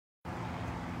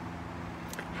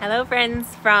Hello friends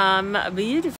from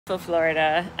beautiful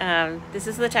Florida. This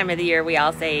is the time of the year we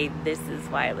all say this is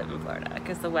why I live in Florida,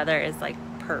 because the weather is like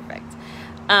perfect.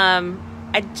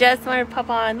 I just wanted to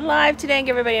pop on live today and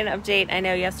give everybody an update. I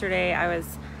know yesterday I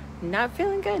was not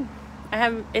feeling good.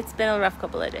 It's been a rough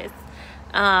couple of days.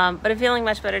 But I'm feeling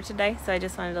much better today, so I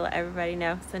just wanted to let everybody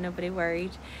know so nobody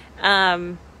worried.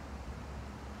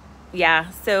 Yeah,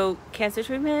 so cancer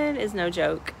treatment is no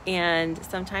joke, and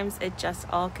sometimes it just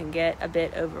all can get a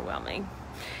bit overwhelming.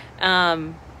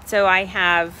 So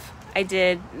I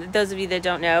did, those of you that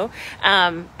don't know,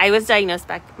 I was diagnosed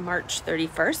back March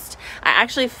 31st. I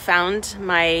actually found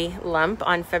my lump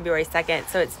on February 2nd,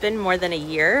 so it's been more than a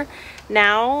year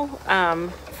now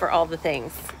for all the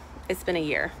things. It's been a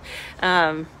year.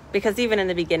 Because even in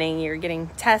the beginning, you're getting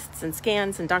tests and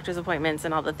scans and doctor's appointments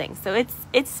and all the things. So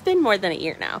it's been more than a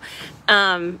year now.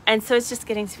 And so it's just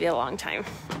getting to be a long time.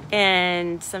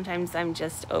 And sometimes I'm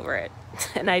just over it.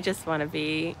 And I just want to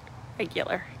be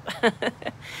regular.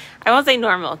 I won't say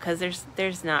normal because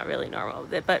there's not really normal,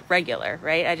 but regular,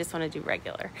 right? I just want to do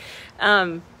regular.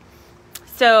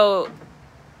 So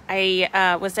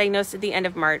I was diagnosed at the end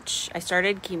of March. I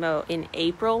started chemo in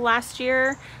April last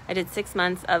year. I did 6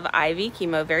 months of IV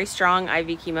chemo, very strong IV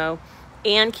chemo,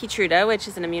 and Keytruda, which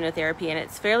is an immunotherapy, and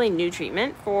it's fairly new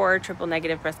treatment for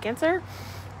triple-negative breast cancer.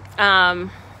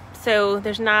 So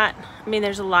there's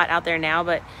a lot out there now,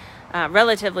 but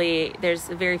relatively, there's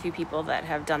very few people that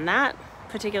have done that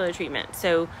particular treatment.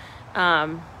 So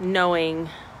knowing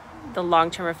the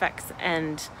long-term effects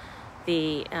and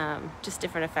the just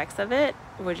different effects of it,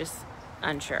 we're just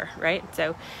unsure, right?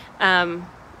 So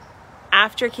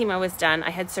after chemo was done, I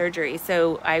had surgery,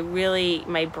 so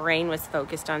my brain was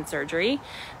focused on surgery,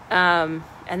 and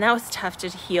that was tough to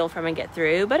heal from and get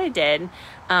through, but I did.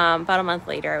 About a month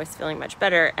later, I was feeling much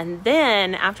better, and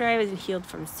then after I was healed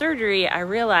from surgery, I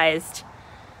realized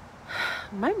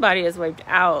my body is wiped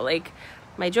out. Like,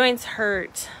 my joints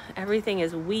hurt, everything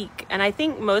is weak, and I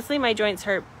think mostly my joints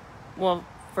hurt, well,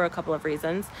 for a couple of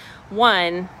reasons.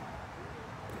 One,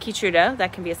 Keytruda,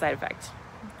 that can be a side effect,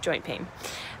 joint pain.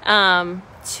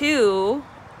 Two,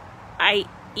 I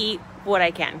eat what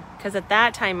I can, because at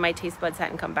that time my taste buds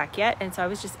hadn't come back yet, and so I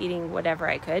was just eating whatever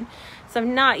I could. So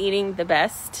I'm not eating the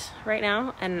best right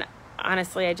now, and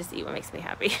honestly, I just eat what makes me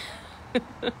happy.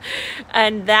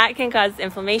 And that can cause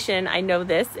inflammation. I know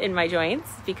this in my joints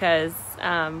because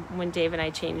when Dave and I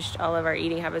changed all of our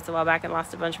eating habits a while back and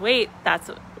lost a bunch of weight,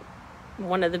 that's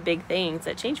one of the big things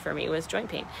that changed for me was joint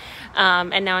pain.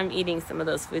 And now I'm eating some of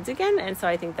those foods again, and so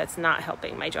I think that's not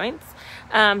helping my joints.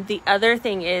 The other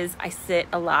thing is I sit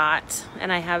a lot,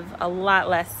 and I have a lot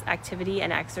less activity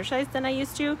and exercise than I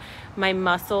used to. My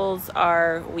muscles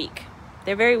are weak.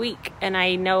 They're very weak, and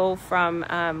I know from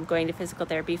going to physical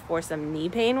therapy for some knee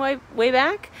pain way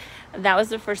back, that was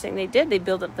the first thing they did. They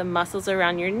build up the muscles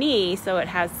around your knee so it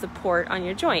has support on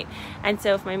your joint. And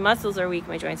so if my muscles are weak,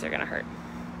 my joints are going to hurt.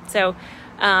 So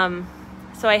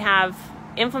I have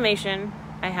inflammation,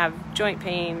 I have joint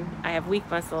pain, I have weak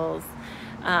muscles,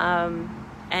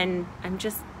 and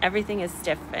everything is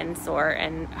stiff and sore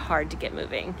and hard to get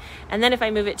moving. And then if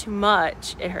I move it too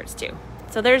much, it hurts too.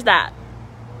 So there's that.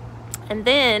 And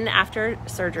then after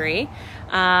surgery,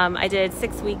 I did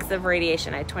 6 weeks of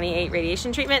radiation. I had 28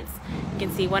 radiation treatments. You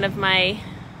can see one of my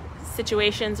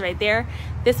situations right there.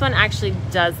 This one actually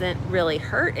doesn't really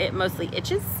hurt. It mostly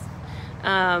itches.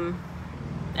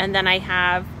 And then I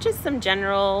have just some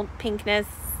general pinkness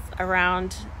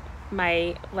around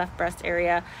my left breast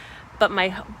area. But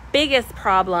my biggest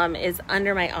problem is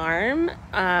under my arm.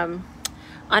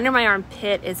 Under my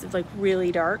armpit is like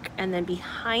really dark. And then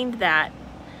behind that,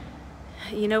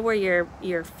 you know where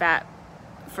your fat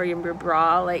for your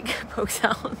bra like pokes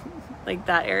out, like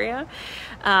that area,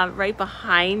 right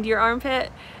behind your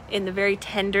armpit, in the very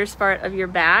tender part of your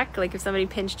back, like if somebody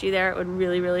pinched you there, it would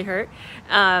really, really hurt.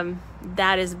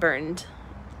 That is burned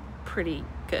pretty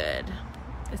good.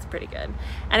 It's pretty good.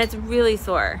 And it's really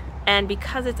sore. And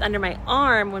because it's under my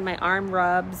arm, when my arm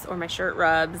rubs or my shirt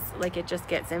rubs, like it just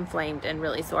gets inflamed and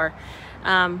really sore.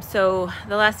 So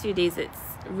the last few days it's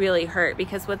really hurt,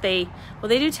 because they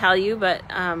do tell you, but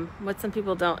what some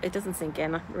people don't, it doesn't sink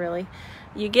in really.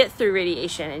 You get through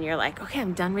radiation and you're like, okay,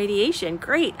 I'm done radiation,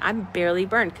 great, I'm barely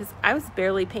burned, because I was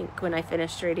barely pink when I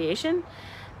finished radiation.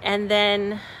 And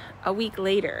then a week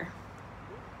later,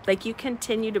 like, you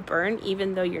continue to burn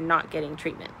even though you're not getting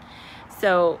treatment.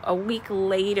 So a week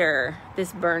later,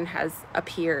 this burn has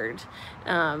appeared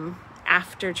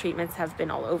after treatments have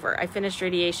been all over. I finished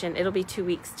radiation, it'll be 2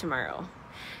 weeks tomorrow.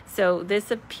 So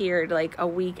this appeared like a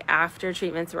week after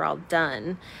treatments were all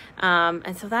done.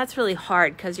 And so that's really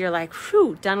hard, because you're like,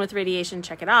 whew, done with radiation,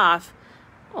 check it off.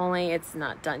 only it's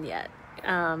not done yet.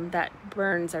 That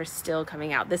burns are still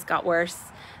coming out. This got worse.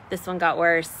 This one got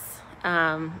worse.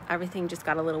 Everything just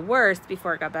got a little worse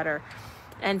before it got better.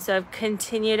 And so I've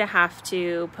continued to have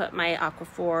to put my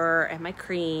Aquaphor and my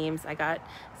creams. I got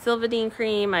Sylvadene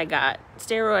cream, I got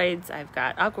steroids, I've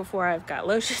got Aquaphor, I've got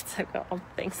lotions, I've got all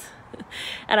the things.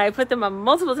 And I put them on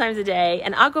multiple times a day.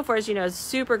 And Aquaphor, as you know, is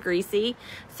super greasy.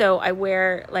 So I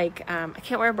wear like, I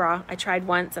can't wear a bra. I tried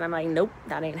once and I'm like, nope,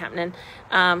 that ain't happening.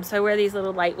 So I wear these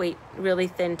little lightweight, really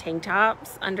thin tank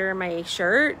tops under my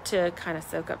shirt to kind of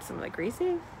soak up some of the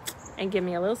greasy and give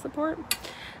me a little support.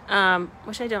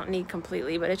 Which I don't need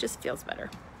completely, but it just feels better.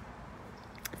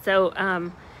 So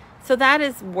that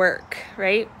is work,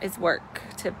 right? It's work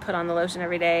to put on the lotion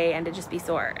every day and to just be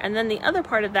sore. And then the other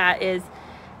part of that is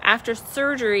after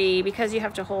surgery, because you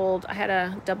have to hold, I had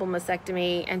a double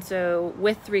mastectomy, and so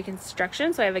with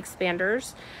reconstruction, so I have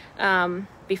expanders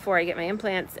before I get my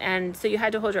implants, and so you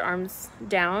had to hold your arms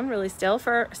down really still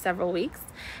for several weeks,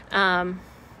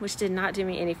 which did not do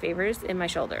me any favors in my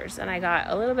shoulders, and I got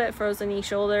a little bit frozen-y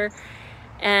shoulder.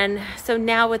 And so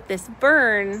now with this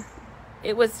burn,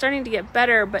 it was starting to get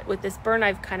better, but with this burn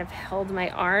I've kind of held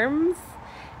my arms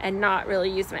and not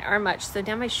really used my arm much. So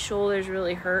now my shoulders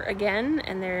really hurt again,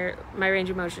 and my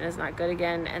range of motion is not good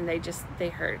again, and they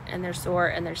hurt, and they're sore,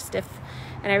 and they're stiff,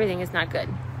 and everything is not good.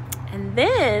 And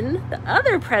then the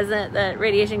other present that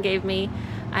radiation gave me,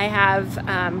 I have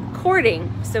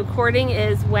cording. So cording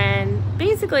is when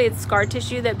basically it's scar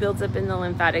tissue that builds up in the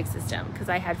lymphatic system, because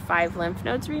I had 5 lymph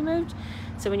nodes removed.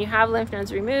 So when you have lymph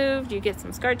nodes removed, you get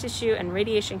some scar tissue, and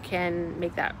radiation can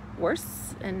make that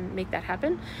worse and make that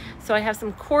happen. So I have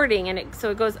some cording, and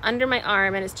so it goes under my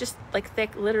arm, and it's just like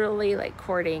thick, literally like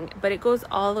cording, but it goes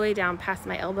all the way down past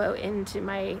my elbow into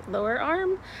my lower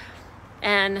arm.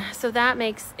 And so that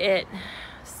makes it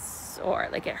sore,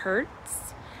 like it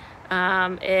hurts.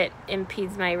 It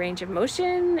impedes my range of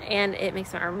motion, and it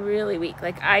makes my arm really weak.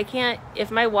 Like I can't,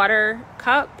 if my water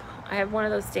cup, I have one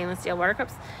of those stainless steel water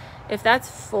cups, if that's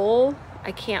full,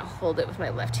 I can't hold it with my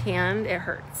left hand. It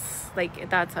hurts. Like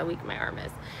that's how weak my arm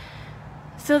is.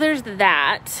 So there's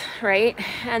that, right?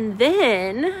 And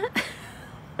then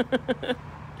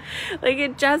like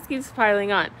it just keeps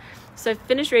piling on. So I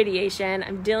finished radiation,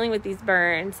 I'm dealing with these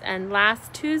burns, and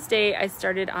last Tuesday I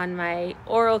started on my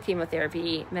oral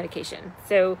chemotherapy medication.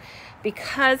 So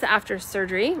because after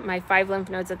surgery, my 5 lymph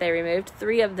nodes that they removed,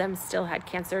 3 of them still had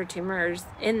cancer tumors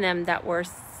in them that were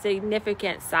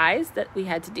significant size that we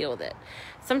had to deal with it.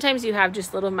 Sometimes you have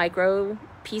just little micro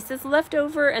pieces left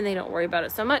over and they don't worry about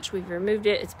it so much. We've removed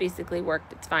it. It's basically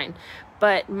worked. It's fine.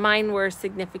 But mine were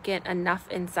significant enough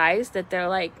in size that they're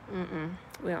like,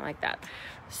 we don't like that.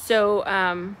 So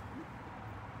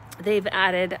they've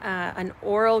added an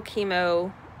oral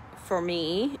chemo for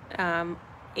me,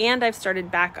 and I've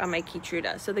started back on my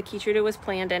Keytruda. So the Keytruda was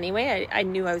planned anyway. I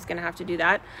knew I was going to have to do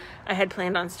that. I had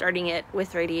planned on starting it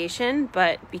with radiation,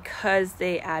 but because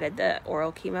they added the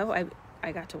oral chemo,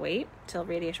 I got to wait till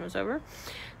radiation was over.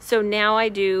 So now I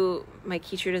do my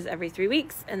Keytrudas every 3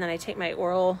 weeks, and then I take my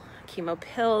oral chemo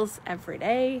pills every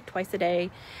day, twice a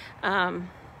day.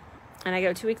 And I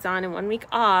go 2 weeks on and 1 week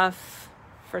off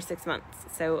for 6 months.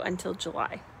 So until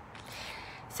July.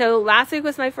 So last week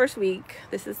was my first week.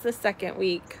 This is the second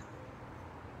week.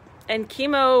 And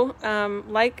chemo,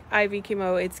 like IV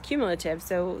chemo, it's cumulative.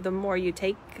 So the more you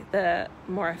take, the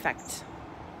more effect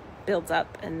builds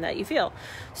up and that you feel.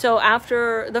 So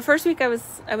after the first week, I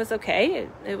was okay.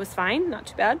 It was fine, not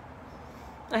too bad.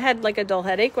 I had like a dull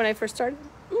headache when I first started.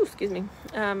 Ooh, excuse me.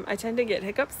 I tend to get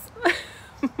hiccups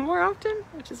more often,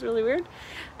 which is really weird.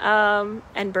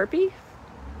 And burpee.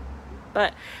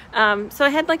 But so I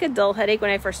had like a dull headache when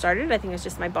I first started. I think it was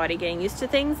just my body getting used to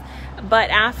things.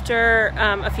 But after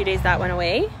a few days, that went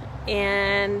away,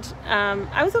 and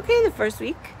I was okay the first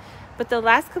week. But the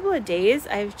last couple of days,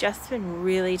 I've just been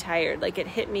really tired. Like it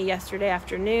hit me yesterday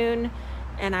afternoon,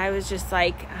 and I was just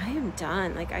like, I am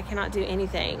done. Like I cannot do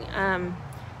anything.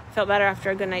 Felt better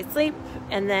after a good night's sleep,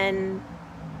 and then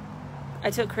I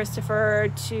took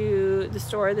Christopher to the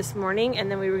store this morning,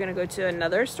 and then we were going to go to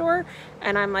another store,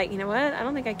 and I'm like, you know what? I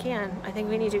don't think I can. I think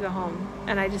we need to go home,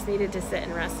 and I just needed to sit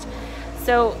and rest.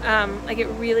 So I get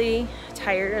really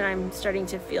tired, and I'm starting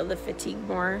to feel the fatigue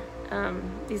more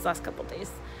these last couple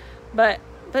days. But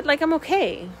like I'm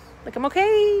okay. Like I'm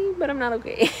okay, but I'm not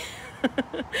okay.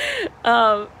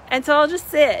 And so I'll just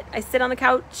sit. I sit on the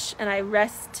couch, and I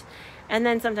rest. And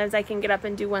then sometimes I can get up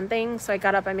and do one thing. So I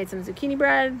got up, I made some zucchini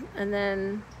bread, and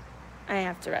then I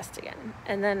have to rest again.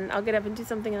 And then I'll get up and do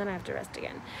something, and then I have to rest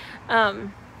again.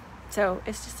 So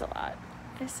it's just a lot.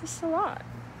 It's just a lot.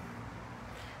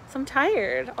 So I'm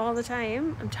tired all the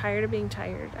time. I'm tired of being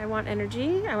tired. I want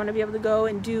energy. I want to be able to go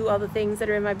and do all the things that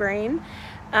are in my brain.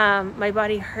 My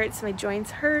body hurts, my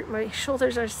joints hurt, my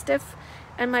shoulders are stiff,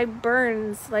 and my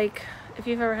burns, like, if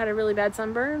you've ever had a really bad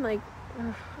sunburn, like,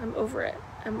 ugh, I'm over it.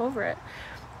 I'm over it.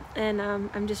 And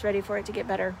I'm just ready for it to get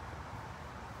better.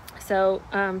 So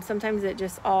sometimes it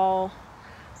just all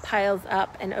piles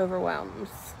up and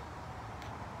overwhelms.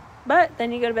 But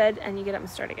then you go to bed and you get up and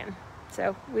start again.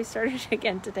 So we started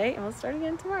again today and we'll start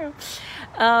again tomorrow.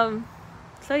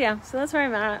 So yeah, so that's where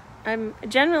I'm at.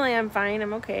 I'm fine.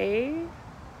 I'm okay.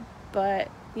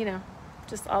 But, you know,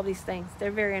 just all these things,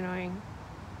 they're very annoying.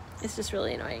 It's just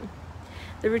really annoying.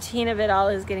 The routine of it all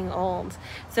is getting old.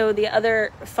 So the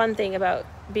other fun thing about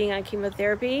being on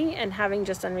chemotherapy and having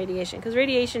just done radiation, because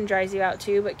radiation dries you out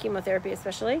too, but chemotherapy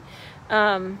especially,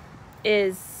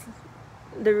 is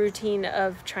the routine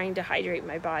of trying to hydrate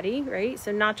my body, right?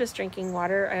 So not just drinking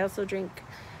water. I also drink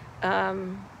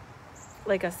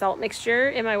like a salt mixture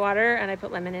in my water, and I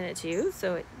put lemon in it too,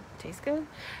 so it tastes good.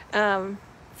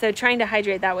 So trying to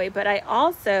hydrate that way. But I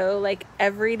also, like,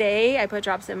 every day I put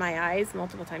drops in my eyes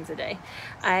multiple times a day.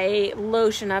 I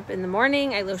lotion up in the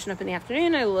morning, I lotion up in the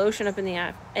afternoon, I lotion up in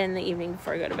the evening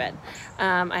before I go to bed.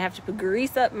 I have to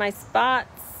grease up my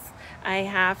spots. I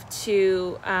have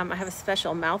a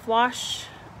special mouthwash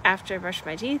after I brush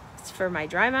my teeth for my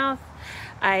dry mouth.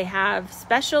 I have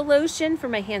special lotion for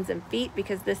my hands and feet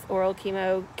because this oral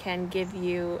chemo can give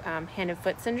you hand and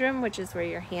foot syndrome, which is where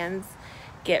your hands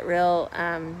get real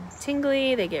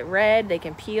tingly, they get red, they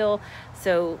can peel.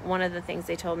 So one of the things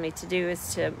they told me to do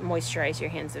is to moisturize your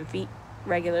hands and feet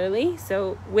regularly.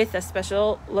 So with a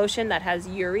special lotion that has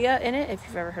urea in it, if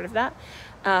you've ever heard of that.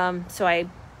 So I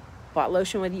bought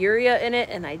lotion with urea in it,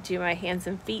 and I do my hands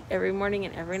and feet every morning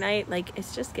and every night. Like,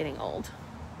 it's just getting old.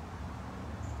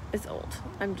 It's old.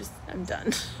 I'm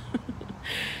done.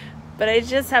 But I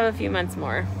just have a few months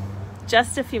more.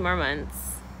 Just a few more months.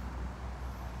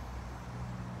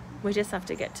 We just have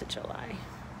to get to July.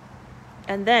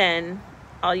 And then,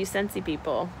 all you Scentsy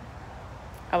people,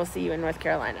 I will see you in North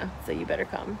Carolina. So you better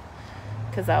come.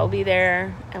 Because I will be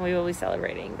there, and we will be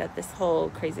celebrating that this whole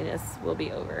craziness will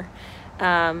be over.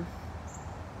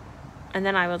 And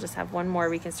then I will just have one more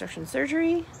reconstruction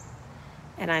surgery.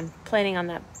 And I'm planning on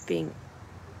that being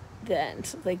the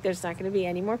end. Like, there's not going to be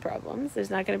any more problems. There's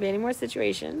not going to be any more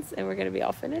situations. And we're going to be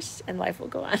all finished, and life will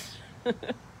go on.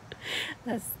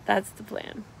 That's the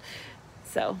plan.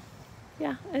 So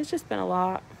yeah, it's just been a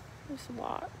lot. It's a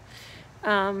lot.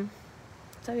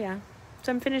 So yeah,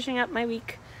 so I'm finishing up my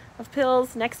week of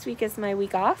pills. Next week is my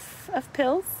week off of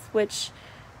pills, which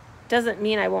doesn't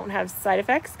mean I won't have side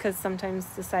effects, because sometimes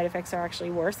the side effects are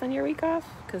actually worse than your week off,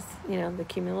 because, you know, the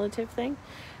cumulative thing.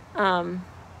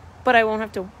 But I won't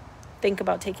have to think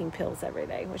about taking pills every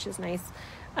day, which is nice.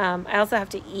 I also have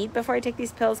to eat before I take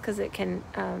these pills, because it can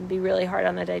be really hard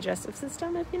on the digestive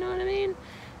system, if you know what I mean.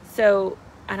 So,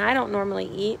 and I don't normally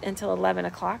eat until 11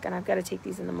 o'clock, and I've got to take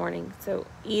these in the morning. So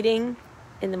eating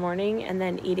in the morning and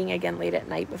then eating again late at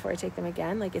night before I take them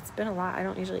again, like, it's been a lot. I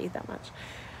don't usually eat that much.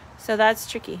 So that's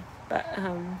tricky. But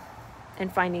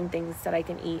and finding things that I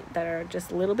can eat that are just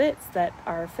little bits that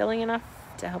are filling enough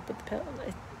to help with the pill.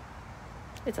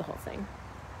 It's a whole thing.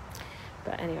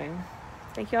 But anyway,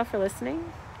 thank you all for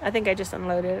listening. I think I just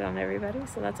unloaded on everybody,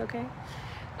 so that's okay.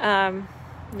 Now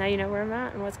you know where I'm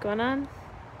at and what's going on.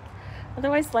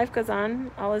 Otherwise, life goes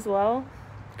on. All is well.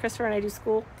 Christopher and I do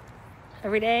school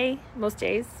every day, most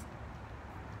days.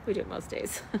 We do it most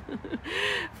days.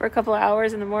 For a couple of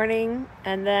hours in the morning,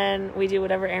 and then we do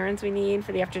whatever errands we need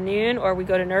for the afternoon, or we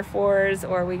go to Nerf Wars,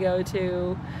 or we go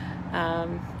to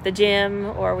the gym,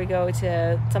 or we go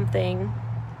to something.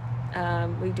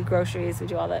 We do groceries, we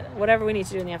do all that, whatever we need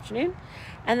to do in the afternoon.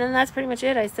 And then that's pretty much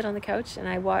it. I sit on the couch and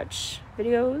I watch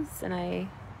videos and I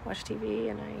watch TV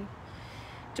and I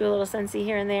do a little Scentsy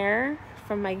here and there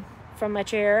from my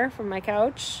chair, from my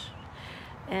couch.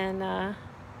 And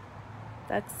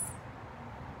that's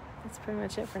pretty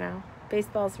much it for now.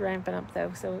 Baseball's ramping up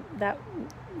though, so that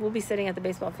we'll be sitting at the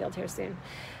baseball field here soon.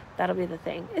 That'll be the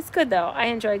thing. It's good though. I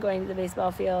enjoy going to the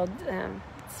baseball field.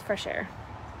 It's fresh air.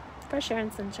 Fresh air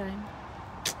and sunshine.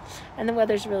 And the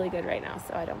weather's really good right now,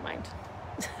 so I don't mind.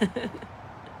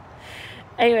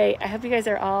 Anyway, I hope you guys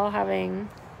are all having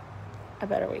a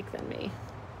better week than me.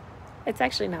 It's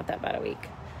actually not that bad a week.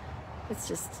 It's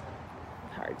just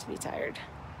hard to be tired.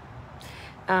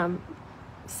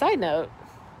 Side note,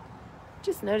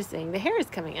 just noticing the hair is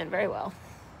coming in very well,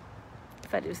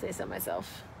 if I do say so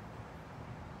myself.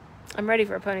 I'm ready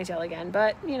for a ponytail again,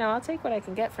 but, you know, I'll take what I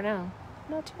can get for now.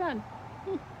 Not too bad.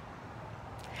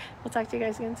 We'll talk to you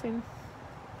guys again soon.